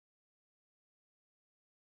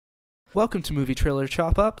Welcome to Movie Trailer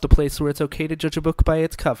Chop Up, the place where it's okay to judge a book by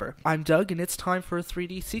its cover. I'm Doug, and it's time for a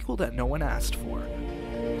 3D sequel that no one asked for.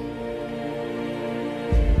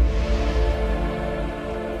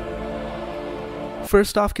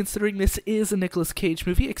 First off, considering this is a Nicolas Cage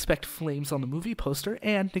movie, expect flames on the movie poster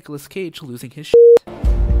and Nicolas Cage losing his shit.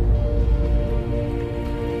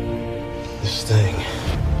 This thing.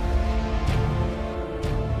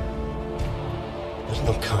 There's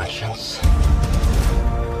no conscience.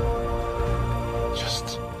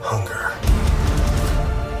 Just hunger.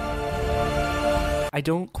 I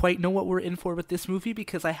don't quite know what we're in for with this movie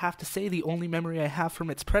because I have to say the only memory I have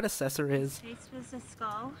from its predecessor is... This was a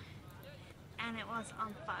skull, and it was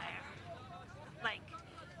on fire. Like...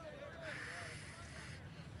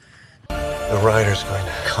 The rider's going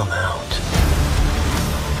to come out.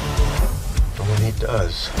 And when he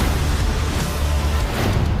does,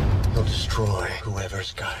 he'll destroy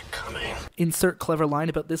whoever's got it coming. Insert clever line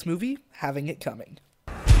about this movie, having it coming.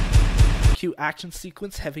 Cue action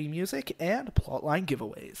sequence, heavy music, and plotline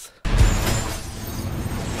giveaways.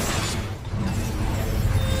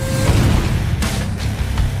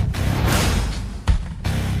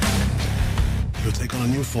 He'll take on a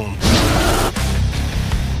new form.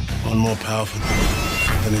 One more powerful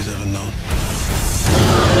than he's ever known.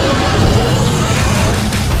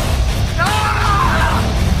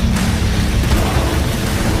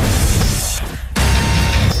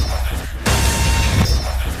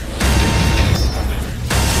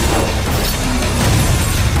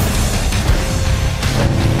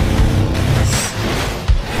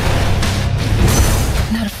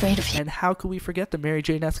 And how could we forget the Mary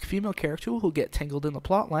Jane-esque female character who will get tangled in the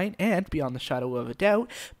plotline and, beyond the shadow of a doubt,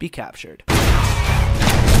 be captured.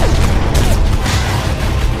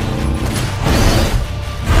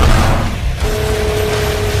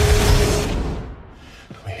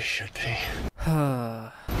 We should be.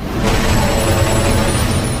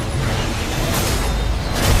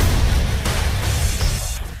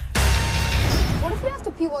 What if you have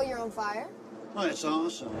to pee while you're on fire? Oh, it's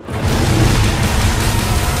awesome.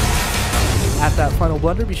 At that final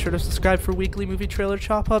blunder, be sure to subscribe for weekly movie trailer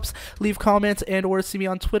chop-ups, leave comments, and or see me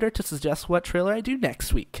on Twitter to suggest what trailer I do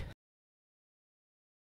next week.